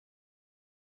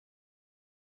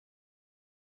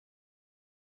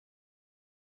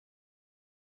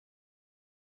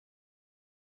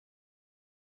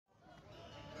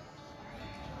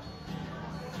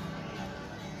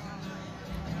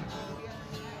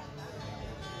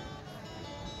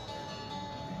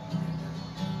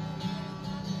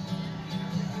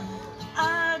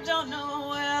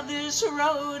this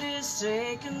road is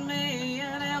taking me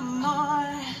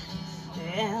anymore,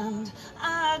 and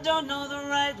I don't know the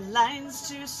right lines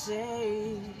to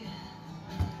say.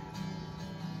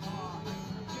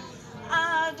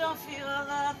 I don't feel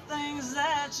the things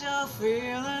that you're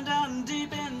feeling down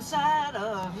deep inside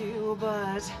of you,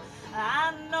 but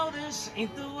I know this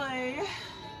ain't the way.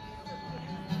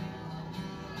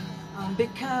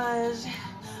 Because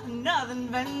nothing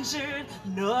ventured,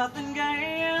 nothing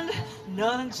gained,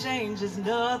 nothing changes,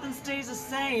 nothing stays the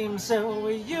same. So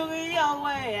you go your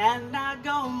way and I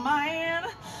go mine.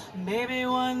 Maybe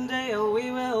one day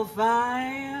we will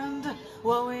find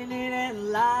what we need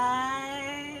in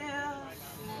life.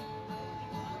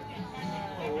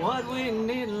 What we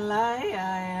need in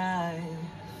life.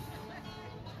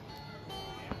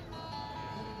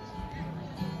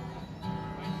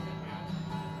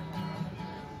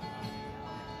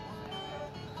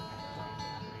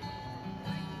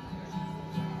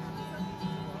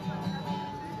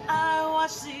 I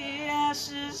watch the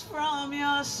ashes from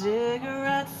your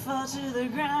cigarette fall to the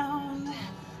ground,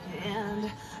 and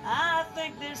I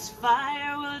think this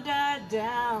fire will die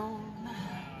down.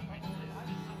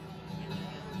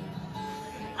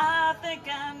 I think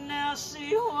I now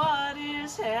see what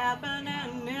is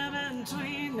happening in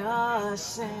between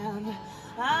us, and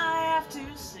I have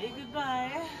to say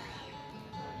goodbye.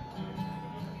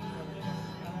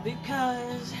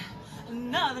 Because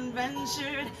nothing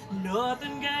ventured,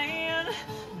 nothing gained,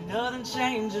 nothing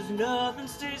changes, nothing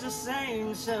stays the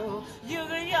same. So you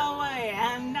go your way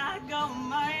and I go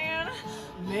mine.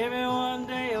 Maybe one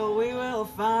day we will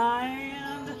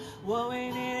find what we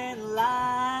need in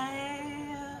life.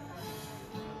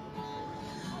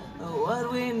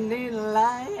 What we need in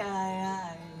life.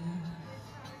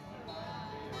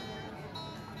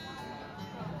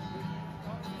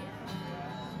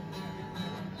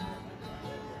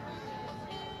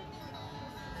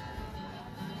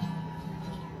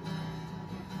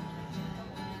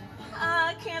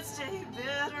 I can't stay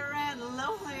bitter and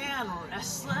lonely and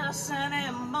restless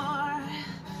anymore,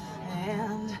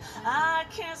 and I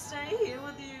can't stay here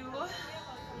with you.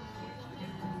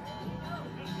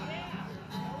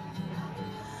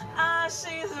 I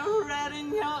see the red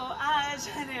in your eyes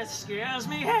and it scares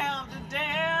me half to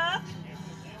death,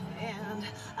 and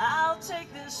I'll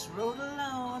take this road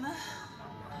alone.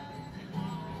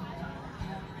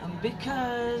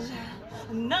 Because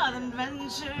nothing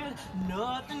ventured,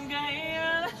 nothing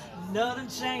gained, nothing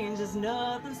changes,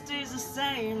 nothing stays the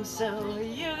same. So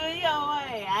you go your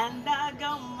way and I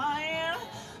go mine.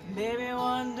 Maybe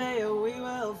one day we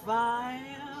will find